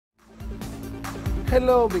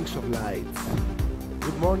Hello, beings of light.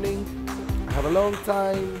 Good morning. I have a long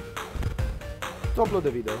time to upload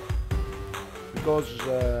a video because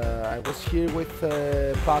I was here with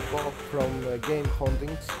Paco from Game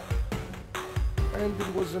Huntings, and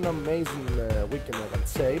it was an amazing weekend, I can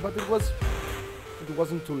say, but it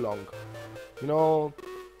wasn't too long. You know,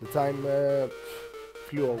 the time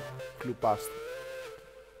flew past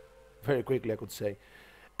very quickly, I could say.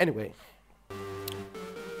 Anyway,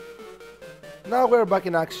 now we're back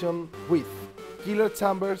in action with Killer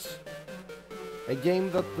Chambers, a game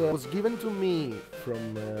that was given to me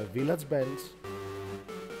from Village Bands.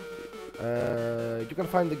 You can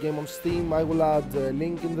find the game on Steam. I will add a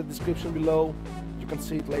link in the description below. You can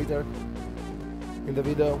see it later in the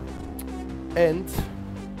video. And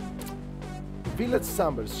Village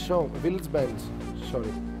Bands,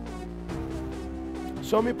 sorry,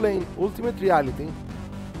 show me playing Ultimate Reality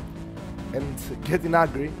and getting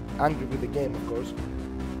angry with the game, of course.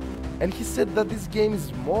 And he said that this game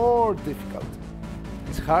is more difficult,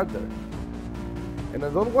 it's harder, and I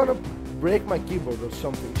don't want to break my keyboard or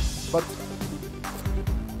something, but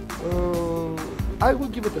I will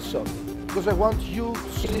give it a shot because I want you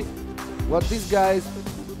to see what these guys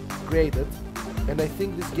created, and I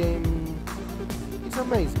think this game is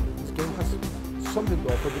amazing. This game has something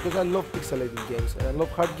to offer because I love pixelated games and I love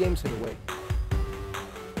hard games anyway.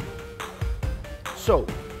 So,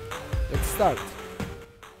 let's start.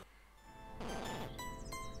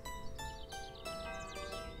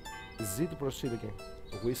 Z to proceed again.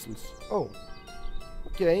 Whistles. Oh,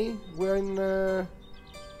 okay. We're in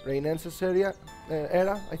Renaissance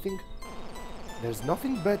era, I think. There's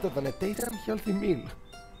nothing better than a tasty and healthy meal.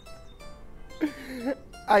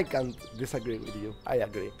 I can't disagree with you. I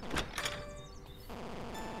agree.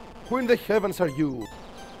 Who in the heavens are you?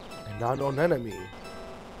 An unknown enemy.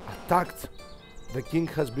 Attacked. The king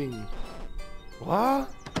has been...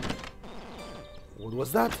 What? What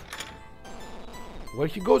was that? Where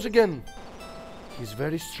he goes again? He's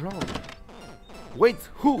very strong. Wait,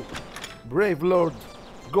 who? Brave lord,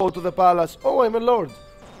 go to the palace. Oh, I'm a lord.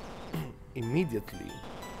 Immediately.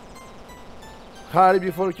 Hurry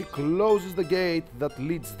before he closes the gate that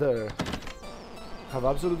leads there. Have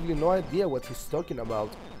absolutely no idea what he's talking about,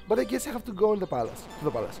 but I guess I have to go in the palace. To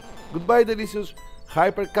the palace. Goodbye, delicious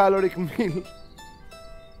hypercaloric meal.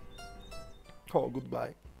 Oh,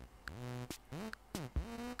 goodbye.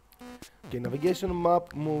 Okay, navigation,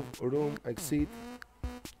 map, move, room, exit,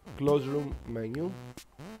 close room, menu.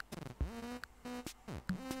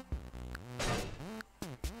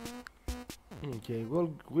 Okay, well,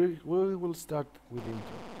 we will start with intro.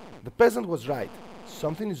 The peasant was right.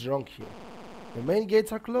 Something is wrong here. The main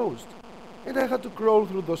gates are closed, and I had to crawl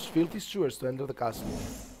through those filthy sewers to enter the castle.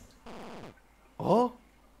 Oh?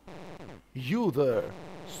 You there!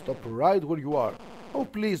 Stop right where you are. Oh,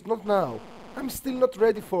 please, not now. I'm still not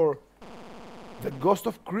ready for... The ghost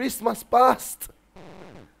of Christmas past!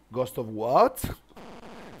 Ghost of what?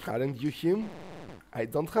 Aren't you him? I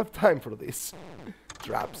don't have time for this.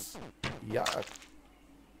 Traps. Yeah.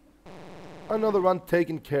 Another one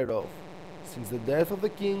taken care of. Since the death of the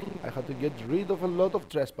king, I had to get rid of a lot of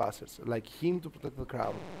trespassers, like him, to protect the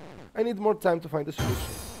crown. I need more time to find a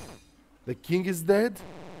solution. The king is dead?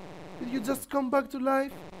 Did you just come back to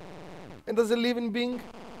life? And as a living being?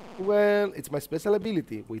 Well, it's my special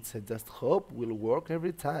ability, which I just hope will work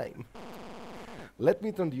every time. Let me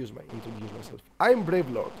introduce myself. I'm Brave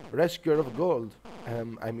Lord, rescuer of gold.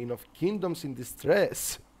 Of kingdoms in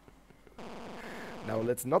distress. Now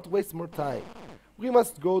let's not waste more time. We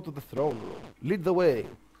must go to the throne room. Lead the way.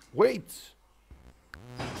 Wait!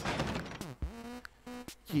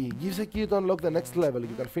 Key gives a key to unlock the next level.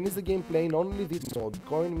 You can finish the game playing only this mode.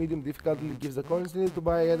 Coin medium difficulty gives the coins needed to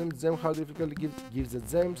buy items. Gem hard difficulty gives the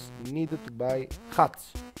gems needed to buy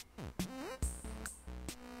hats.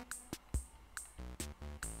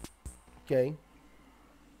 Okay.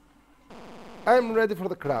 I'm ready for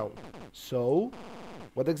the crown. So,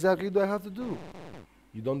 what exactly do I have to do?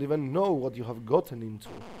 You don't even know what you have gotten into.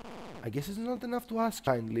 I guess it's not enough to ask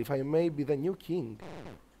kindly if I may be the new king.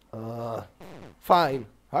 Fine.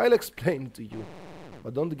 I'll explain to you,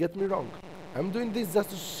 but don't get me wrong. I'm doing this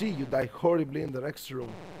just to see you die horribly in the next room.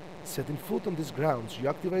 Setting foot on these grounds, you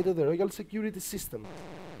activated the royal security system.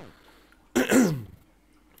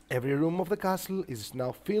 Every room of the castle is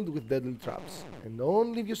now filled with deadly traps, and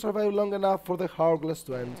only if you survive long enough for the hourglass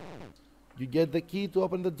to end, you get the key to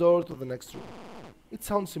open the door to the next room. It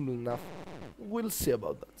sounds simple enough. We'll see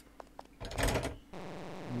about that.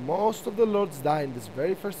 Most of the lords die in this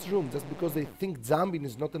very first room just because they think jumping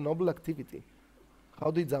is not a noble activity. How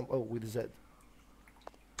do you jump? Oh, with Z.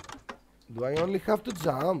 Do I only have to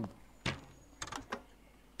jump?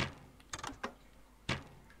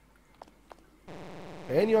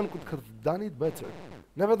 Anyone could have done it better.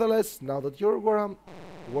 Nevertheless, now that you're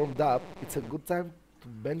warmed up, it's a good time to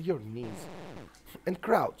bend your knees and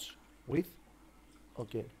crouch with...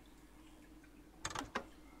 Okay.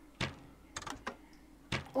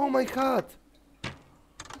 Oh my god!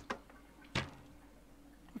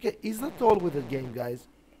 Okay, is that all with the game, guys?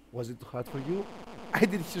 Was it too hard for you? I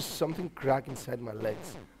did hear something crack inside my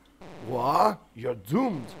legs. What? You're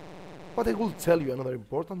doomed! But I will tell you another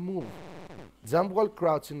important move. Jump while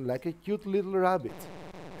crouching like a cute little rabbit.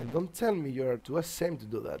 And don't tell me you are too ashamed to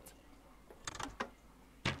do that.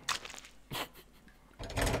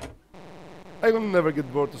 I will never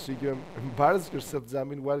get bored to see you embarrass yourself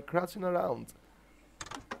jumping while crouching around.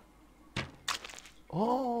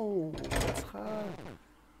 Oh, that's hard.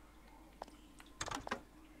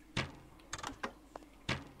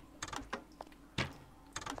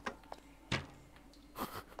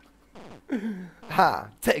 Ha!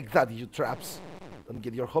 Take that, you traps! Don't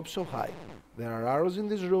get your hopes so high. There are arrows in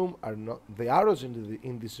this room. The arrows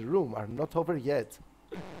in this room are not over yet.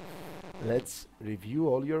 Let's review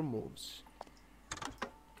all your moves.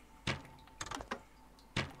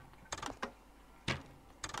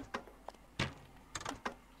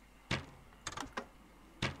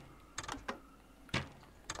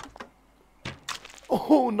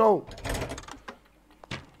 Oh no!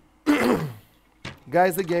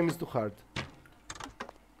 Guys, the game is too hard.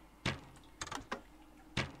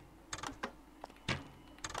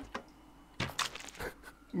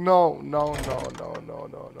 No, no, no, no, no,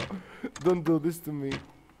 no, no. Don't do this to me.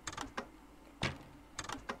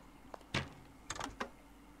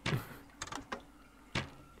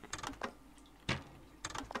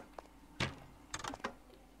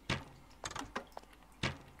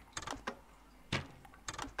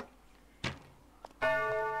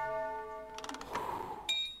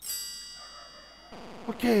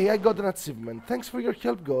 Okay, I got an achievement. Thanks for your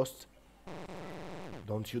help, Ghost.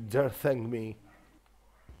 Don't you dare thank me.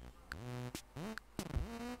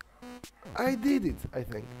 I did it, I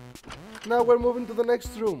think. Now we're moving to the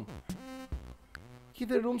next room.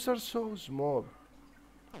 The rooms are so small.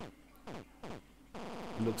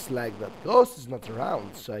 Looks like that Ghost is not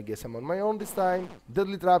around, so I guess I'm on my own this time.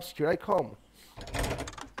 Deadly traps, here I come.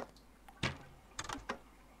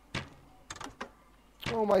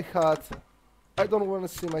 Oh, my hat. I don't want to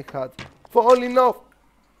see my hat falling off.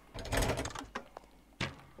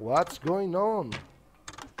 What's going on?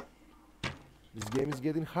 This game is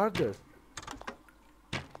getting harder.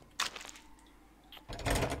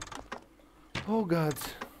 Oh god.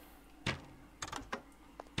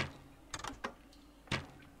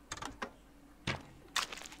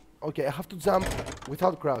 Okay, I have to jump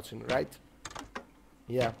without crouching, right?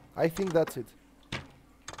 Yeah, I think that's it.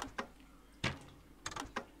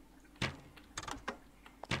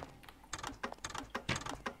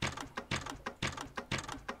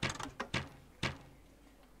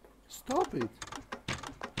 Stop it.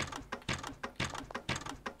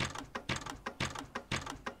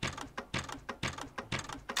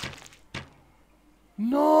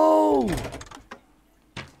 No!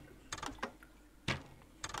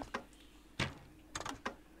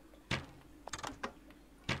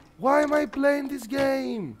 Why am I playing this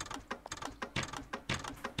game?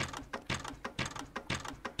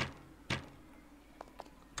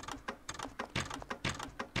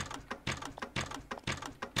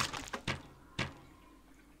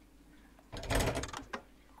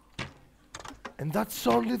 And that's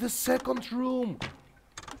only the second room.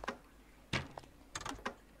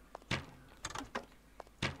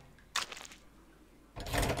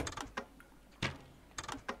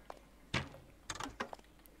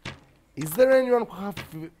 Is there anyone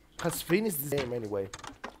who has finished this game anyway?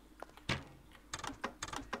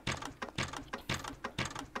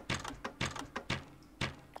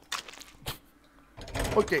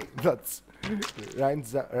 Okay, that's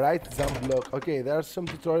right jump block. Okay, there are some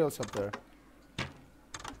tutorials up there.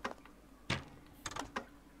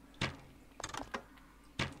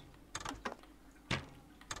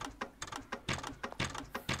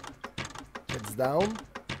 Heads down.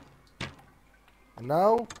 And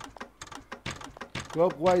now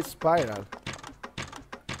clockwise spiral.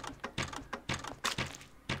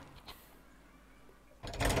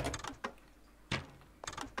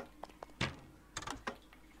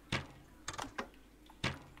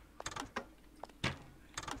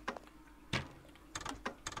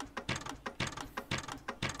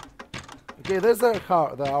 Okay, there's the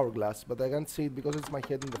hourglass, but I can't see it because it's my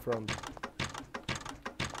head in the front.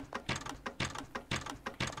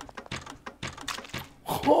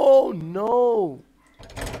 Oh no!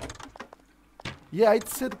 Yeah, it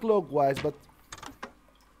said clockwise, but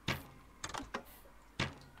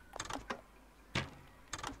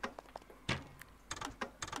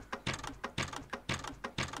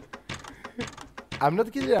I'm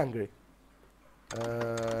not getting angry.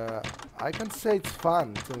 I can say it's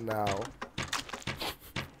fun till now.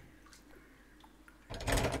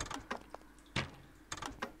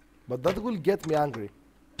 But that will get me angry.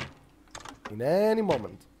 In any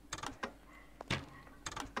moment.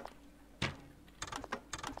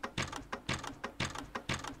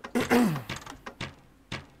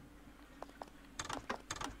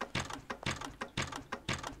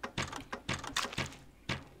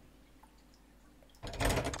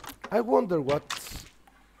 I wonder what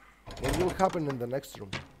will happen in the next room.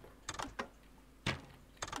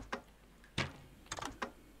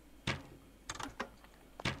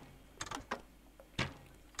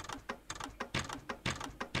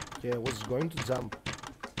 Okay, I was going to jump.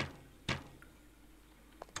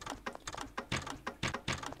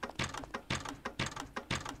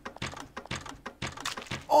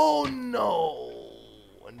 Oh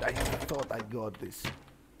no! And I thought I got this.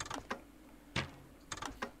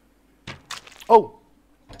 Oh!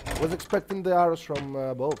 Was expecting the arrows from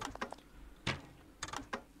above.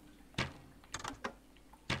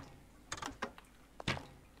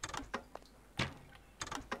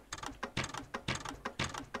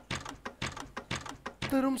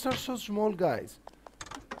 The rooms are so small, guys.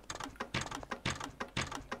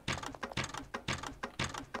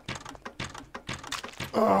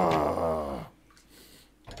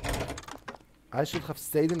 I should have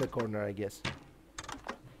stayed in the corner, I guess.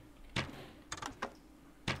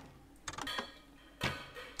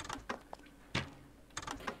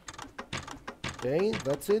 Okay,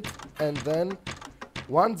 that's it. And then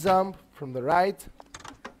one jump from the right.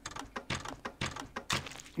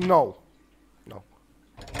 No. No.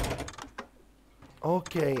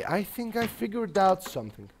 Okay, I think I figured out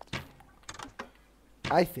something.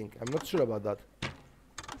 I think. I'm not sure about that.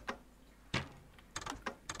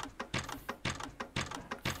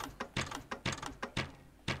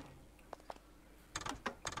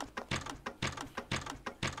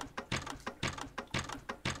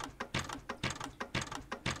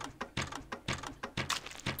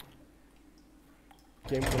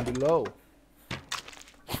 Came from below.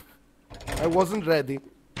 I wasn't ready.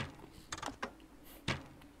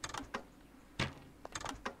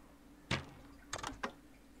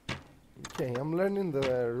 Okay, I'm learning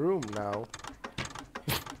the room now.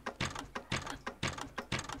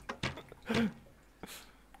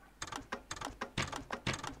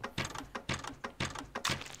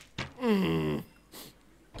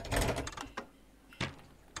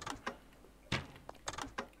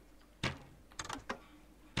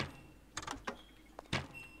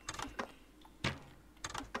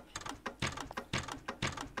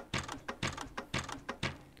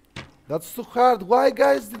 That's too hard. Why,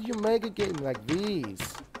 guys, did you make a game like this?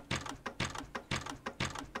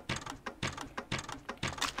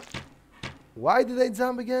 Why did I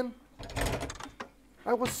jump again?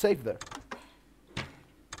 I was safe there.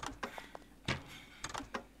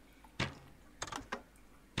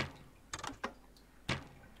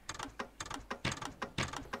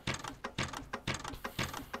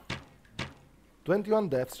 "21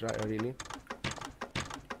 deaths, right? Really?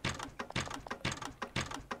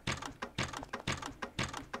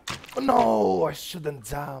 Oh, no, I shouldn't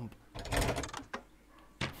jump.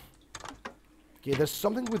 Okay, there's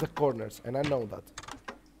something with the corners, and I know that.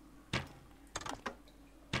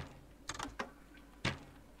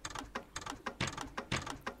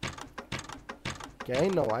 Okay,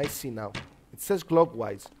 no, I see now. It says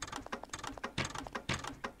clockwise.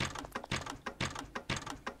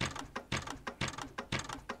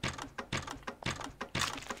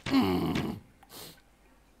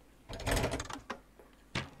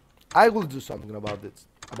 I will do something about it.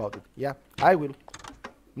 Yeah, I will.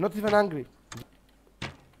 I'm not even angry.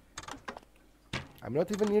 I'm not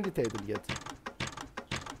even irritated yet.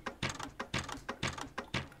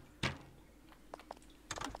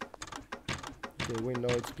 Okay, we know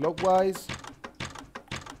it's clockwise.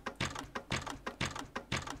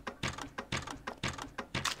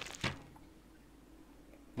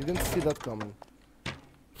 Didn't see that coming.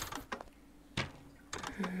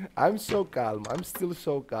 I'm so calm. I'm still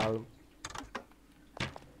so calm.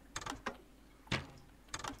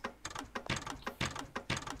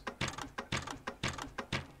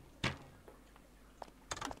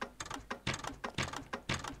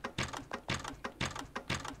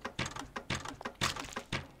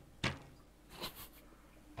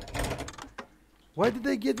 Why did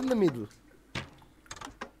I get in the middle?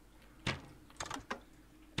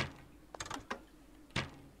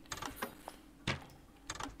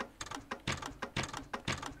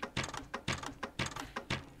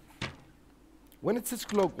 When it says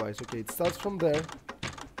clockwise, okay, it starts from there.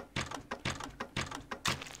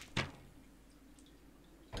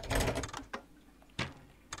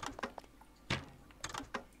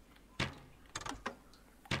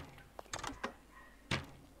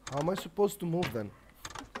 How am I supposed to move then?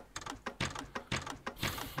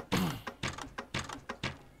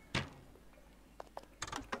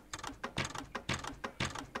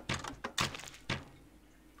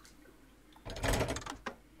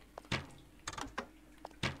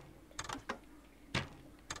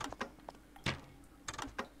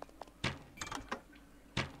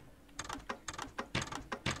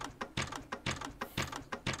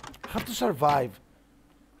 I have to survive.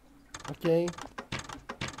 Okay.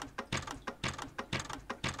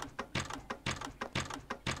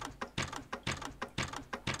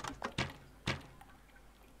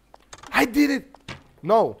 I did it!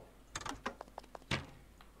 No.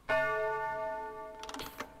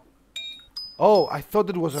 Oh, I thought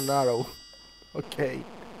it was an arrow. Okay.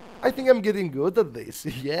 I think I'm getting good at this.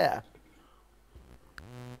 Yeah.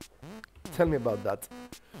 Tell me about that.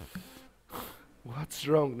 What's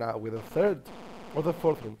wrong now with the third or the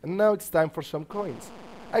fourth room? And now it's time for some coins.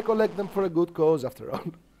 I collect them for a good cause after all.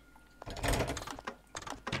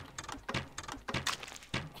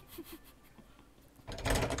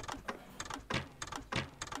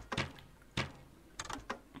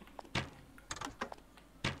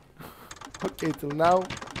 Okay, till now.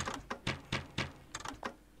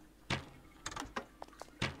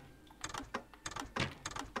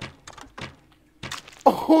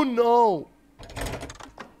 Oh no!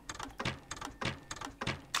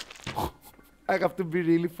 I have to be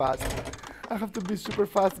really fast. I have to be super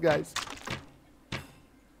fast, guys.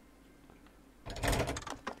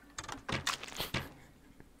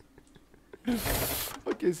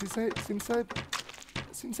 Okay, since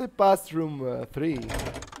I passed room 3.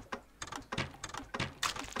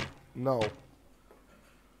 No.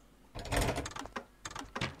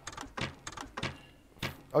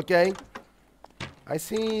 Okay. I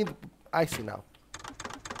see now.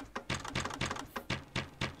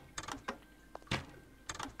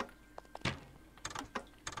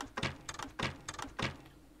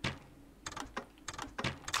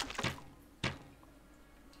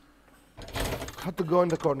 Had to go in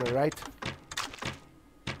the corner, right?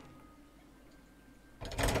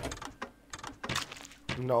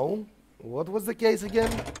 No. What was the case again?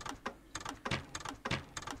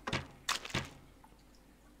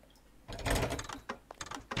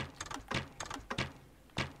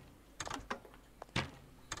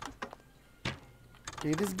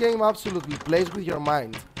 Okay, this game absolutely plays with your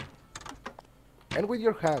mind. And with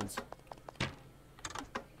your hands.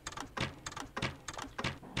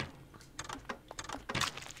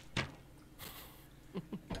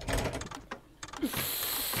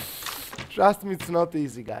 Trust me, it's not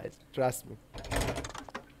easy, guys. Trust me.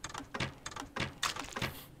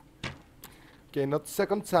 Okay, not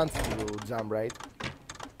second chance to jump, right?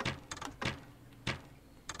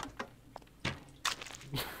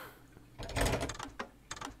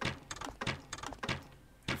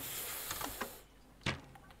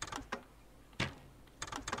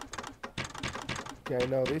 Okay, I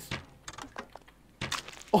know this.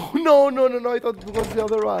 Oh, no, no, no, no, I thought it was the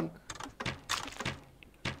other one.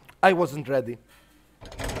 I wasn't ready.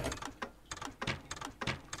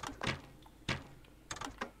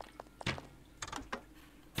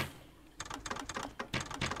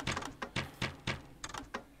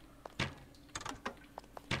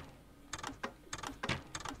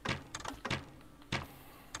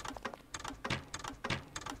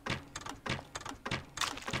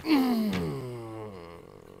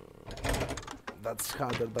 That's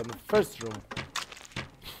harder than the first room.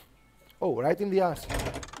 Oh, right in the ass.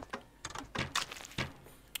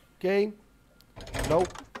 Okay. No.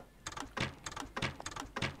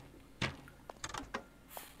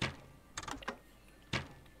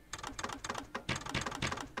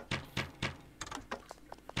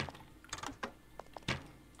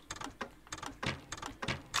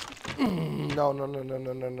 No, no, no, no,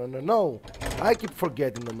 no, no, no, no, no. I keep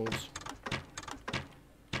forgetting the moves.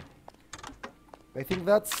 I think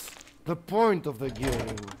that's the point of the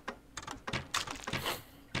game.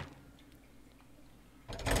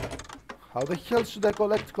 How the hell should I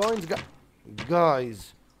collect coins,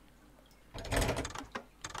 guys?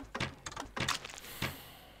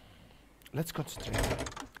 Let's concentrate.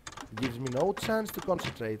 It gives me no chance to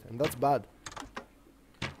concentrate, and that's bad.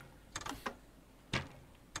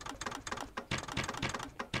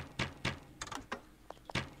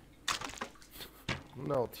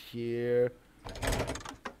 Not here.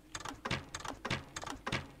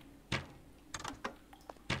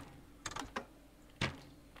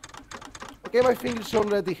 Okay, my fingers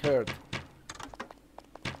already hurt.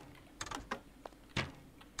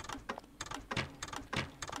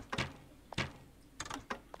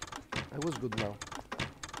 I was good now.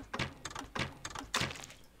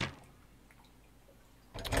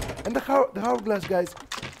 And the hourglass, guys.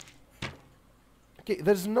 Okay,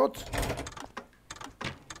 there's not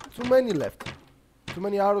too many left. Too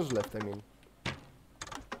many arrows left, I mean.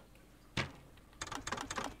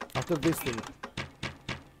 After this thing.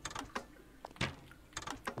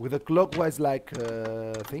 With a clockwise like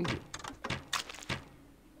thingy.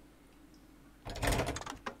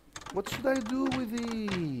 What should I do with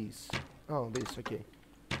these? Oh, this, okay.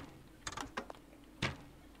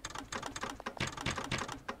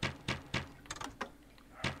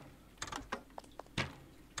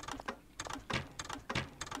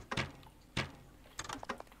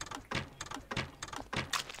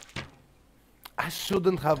 I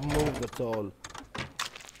shouldn't have moved at all.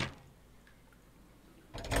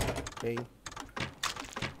 Okay.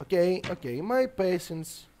 Okay, my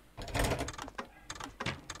patience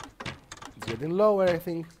is getting lower, I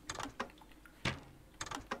think.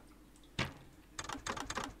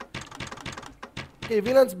 Okay,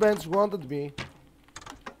 Villain's Bench wanted me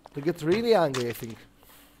to get really angry, I think.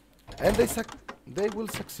 And they will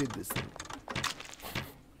succeed this thing.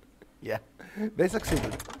 Yeah, they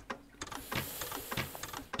succeeded.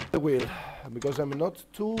 They will, because I'm not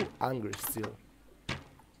too angry still.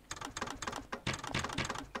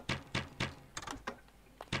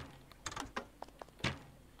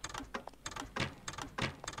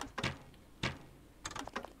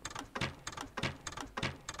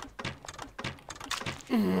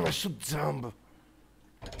 I should jump.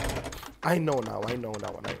 I know now.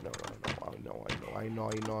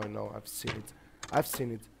 I've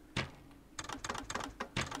seen it.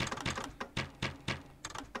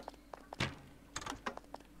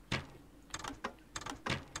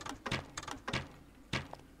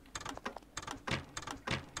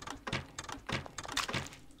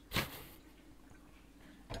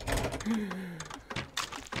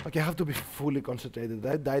 Okay, I have to be fully concentrated.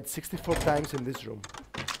 I died 64 times in this room.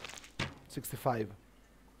 65.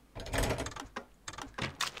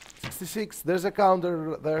 66. There's a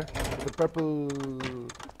counter there with the purple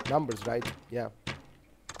numbers, right? Yeah.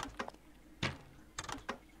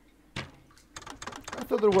 I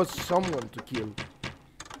thought there was someone to kill.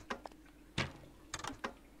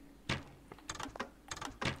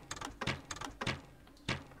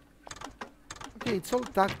 Okay, it's all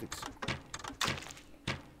tactics.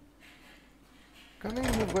 Can I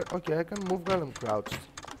move? Okay, I can move while I'm crouched.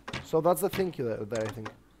 So that's the thing there, I think.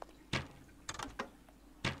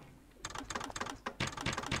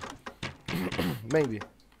 Maybe.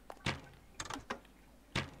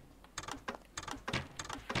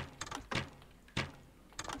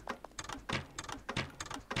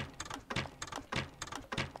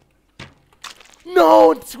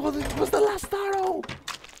 No, it was the last arrow.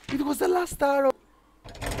 It was the last arrow.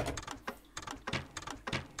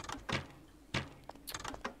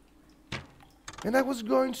 And I was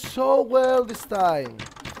going so well this time.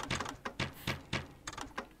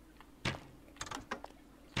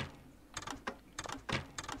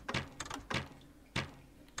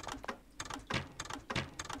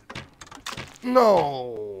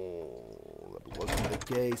 No, that wasn't the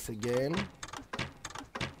case again.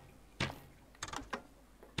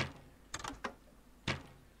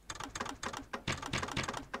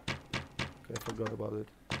 Okay, I forgot about it.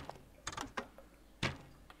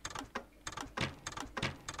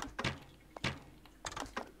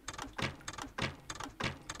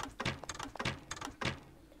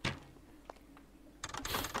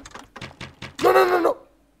 No.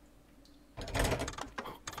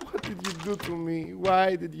 What did you do to me?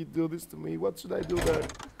 Why did you do this to me? What should I do there?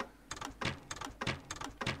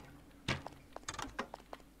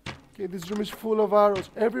 Okay, this room is full of arrows.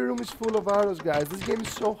 Every room is full of arrows, guys. This game is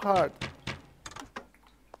so hard.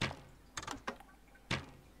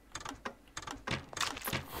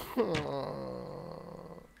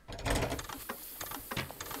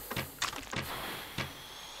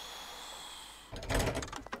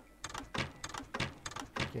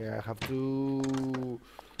 Okay, I have to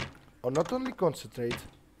not only concentrate,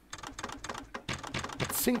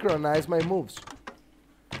 but synchronize my moves.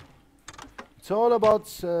 It's all about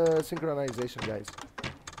synchronization, guys.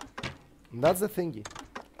 And that's the thingy.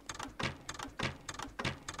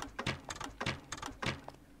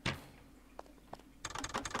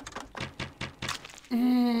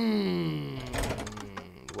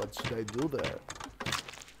 What should I do there?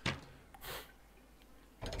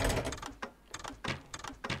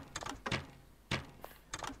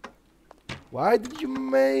 Why did you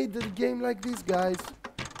make the game like this, guys?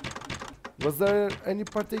 Was there any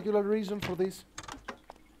particular reason for this?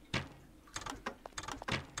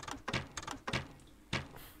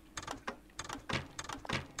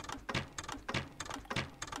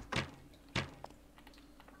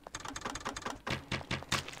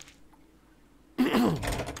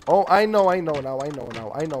 Oh, I know now.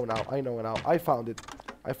 I found it.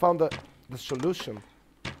 I found the solution.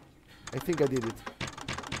 I think I did it.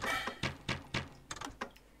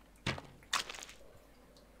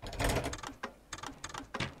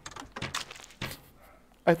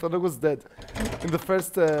 I thought I was dead in the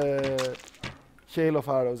first hail of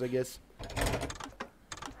arrows, I guess.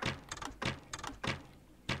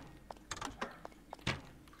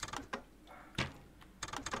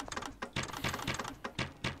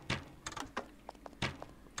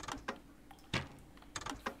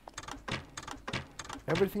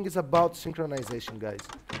 Everything is about synchronization, guys.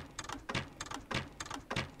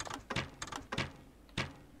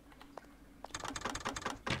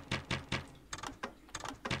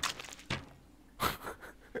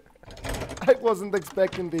 I wasn't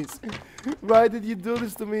expecting this. Why did you do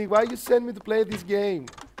this to me? Why you send me to play this game?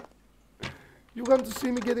 You want to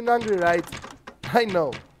see me getting angry, right? I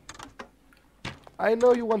know. I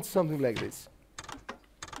know you want something like this.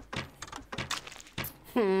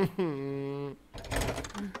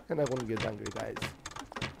 And I won't get angry, guys.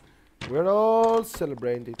 We're all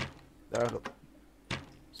celebrating. There are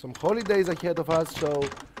some holidays ahead of us, so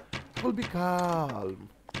I will be calm.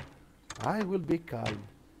 I will be calm.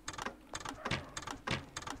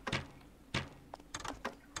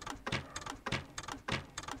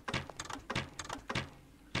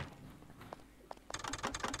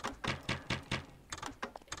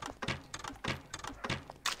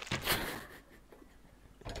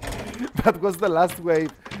 That was the last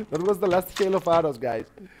wave. That was the last hail of arrows, guys.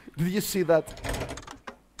 Did you see that?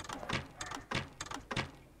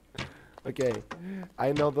 Okay.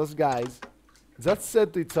 I know those guys just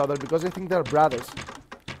said to each other, because I think they're brothers.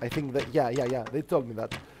 I think that, yeah, they told me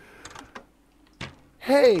that.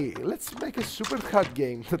 Hey, let's make a super hard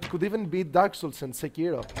game that could even beat Dark Souls and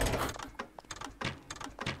Sekiro.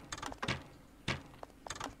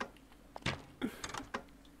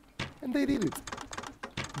 And they did it.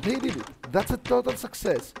 They did it. That's a total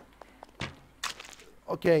success.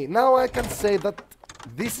 Okay, now I can say that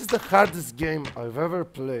this is the hardest game I've ever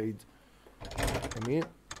played. I mean,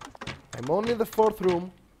 I'm only in the 4th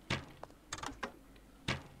room,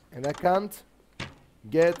 and I can't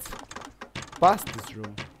get past this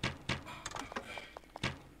room.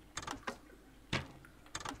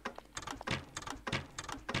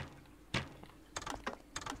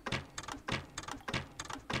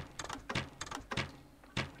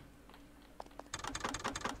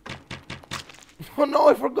 Oh no,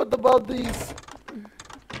 I forgot about this.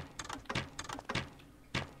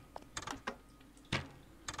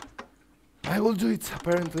 I will do it.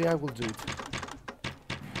 Apparently, I will do it.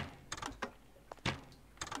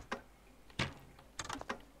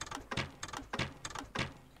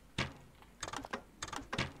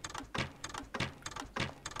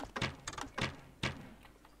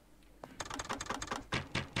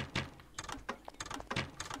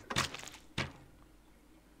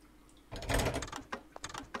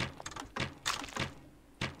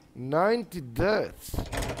 "90 deaths.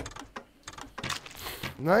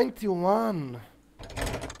 91.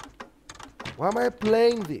 Why am I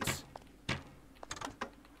playing this?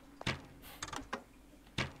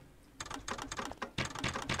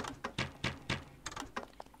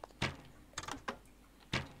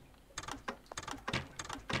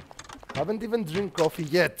 Haven't even drink coffee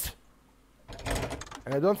yet.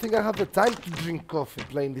 And I don't think I have the time to drink coffee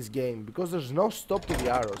playing this game, because there's no stop to the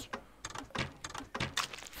arrows.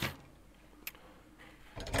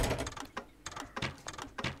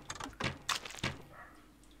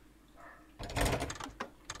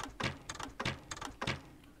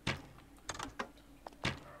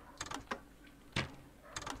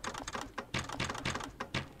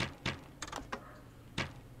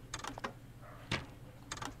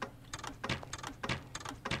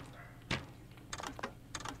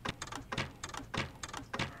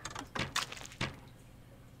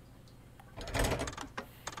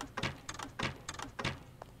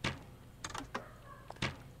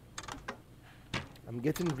 I'm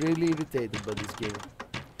getting really irritated by this game.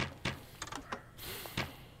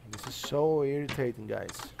 This is so irritating,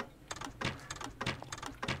 guys.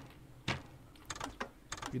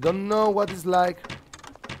 You don't know what it's like.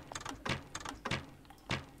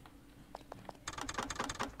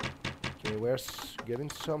 Okay, we're getting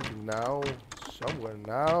something now. Somewhere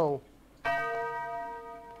now.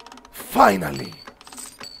 Finally!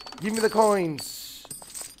 Give me the coins!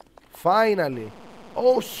 Finally!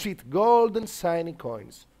 Oh shit, golden shiny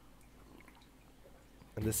coins.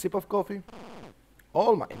 And a sip of coffee.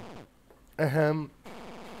 All mine.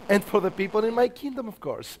 And for the people in my kingdom, of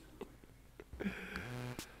course.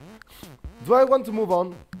 Do I want to move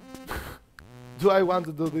on? Do I want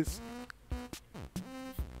to do this?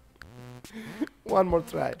 One more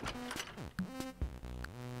try.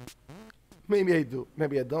 Maybe I do,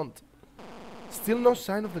 maybe I don't. Still no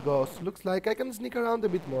sign of the ghost. Looks like I can sneak around a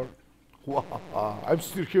bit more. I'm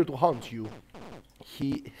still here to hunt you.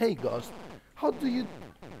 Hey ghost, how do you...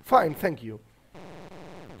 Fine, thank you.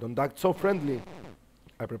 Don't act so friendly.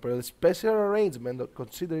 I prepared a special arrangement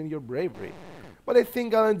considering your bravery, but I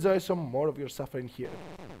think I'll enjoy some more of your suffering here,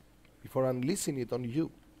 before unleashing it on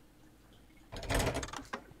you.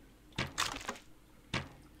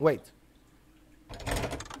 Wait.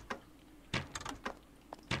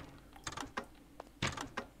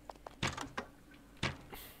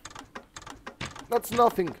 That's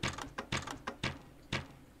nothing.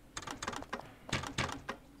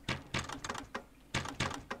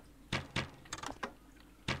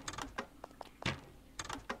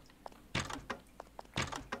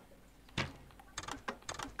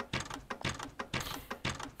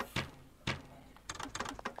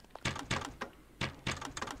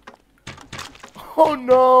 Oh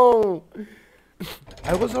no!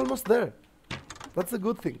 I was almost there. That's a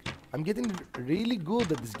good thing. I'm getting really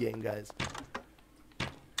good at this game, guys.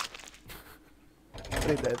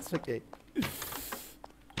 Hey, that's okay.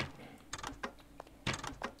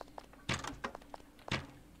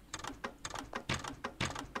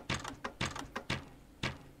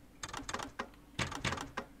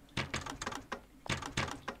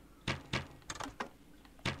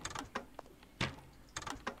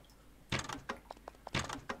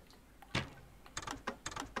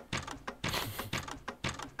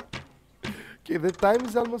 Okay, the time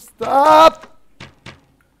is almost up!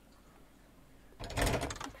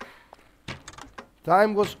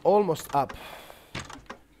 Time was almost up.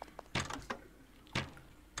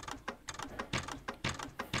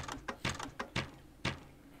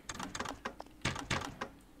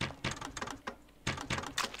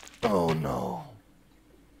 Oh no.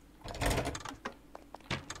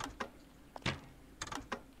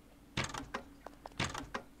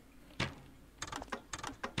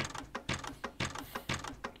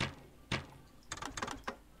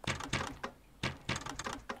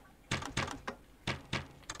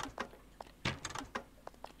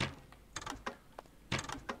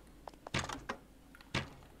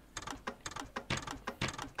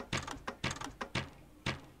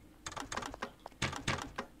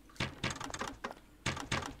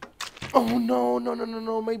 Oh no, no, no, no,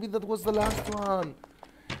 no, maybe that was the last one.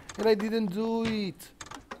 And I didn't do it.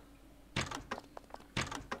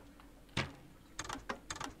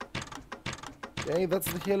 Okay,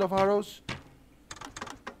 that's the hail of arrows.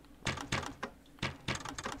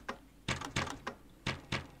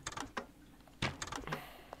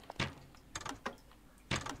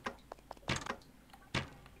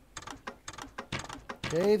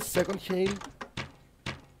 Okay, the second hail.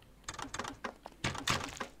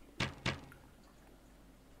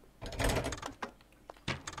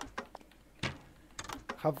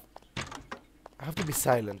 I have to be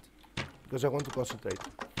silent because I want to concentrate.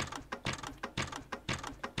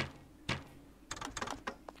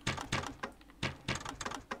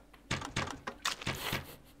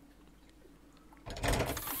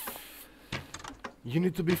 You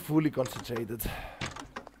need to be fully concentrated.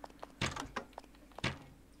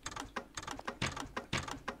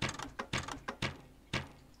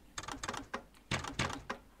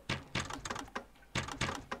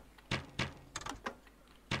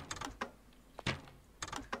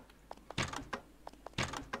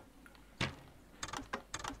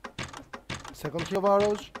 Second kill of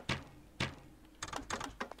arrows.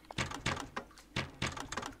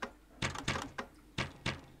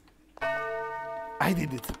 I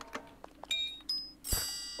did it.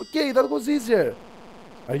 Okay, that was easier.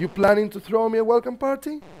 Are you planning to throw me a welcome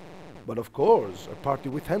party? But of course, a party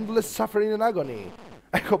with endless suffering and agony.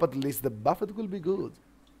 I hope at least the buffet will be good.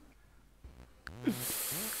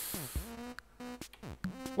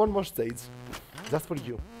 One more stage, just for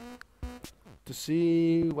you. To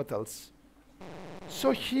see what else.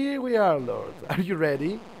 So here we are, Lord. Are you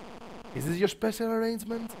ready? Is this your special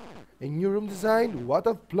arrangement? A new room design? What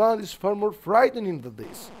I've planned is far more frightening than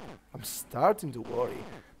this. I'm starting to worry.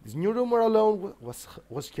 This new room alone was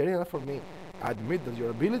scary enough for me. I admit that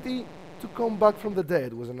your ability to come back from the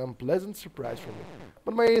dead was an unpleasant surprise for me.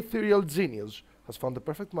 But my ethereal genius has found the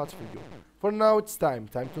perfect match for you. For now it's time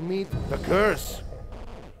to meet the curse.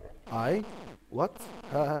 I? What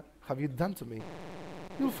have you done to me?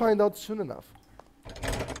 You'll find out soon enough.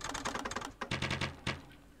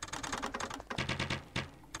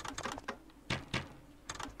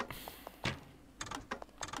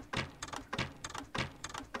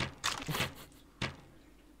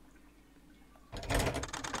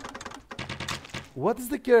 What is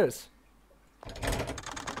the curse?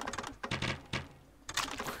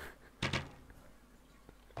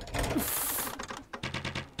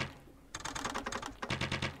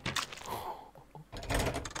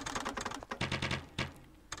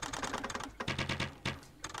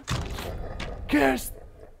 Cursed!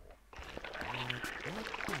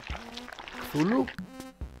 Hulu?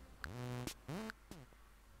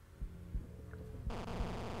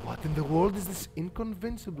 What in the world is this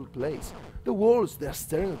inconvincible place? The walls, they're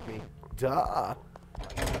staring at me. Duh!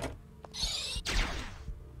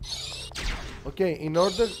 Okay, in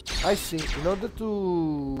order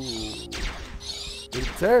to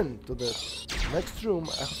return to the next room,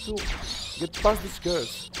 I have to get past this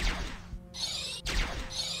curse.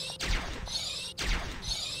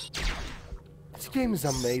 This game is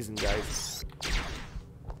amazing, guys.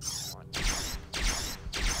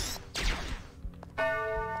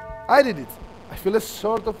 I did it! I feel a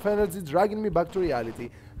sort of energy dragging me back to reality.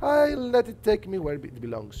 I'll let it take me where it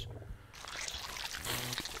belongs.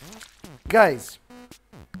 Guys,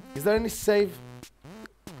 is there any save?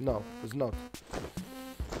 No, there's not.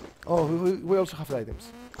 Oh, we also have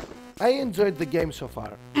items. I enjoyed the game so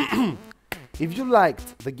far. If you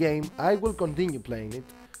liked the game, I will continue playing it.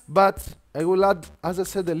 But I will add, as I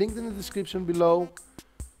said, a link in the description below,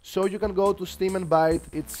 so you can go to Steam and buy it.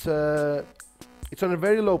 It's on a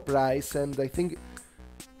very low price, and I think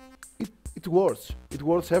it worth. It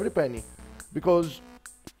worth every penny, because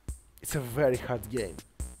it's a very hard game.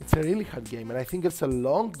 It's a really hard game, and I think it's a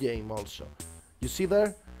long game also. You see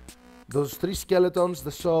there? Those 3 skeletons,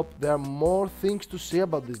 the shop, there are more things to see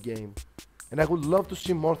about this game. And I would love to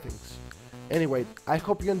see more things. Anyway, I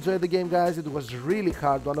hope you enjoyed the game, guys. It was really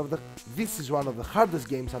hard. This is one of the hardest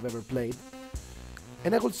games I've ever played.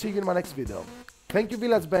 And I will see you in my next video. Thank you,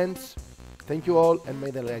 Village Bands. Thank you all, and may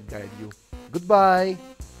the light guide you. Goodbye!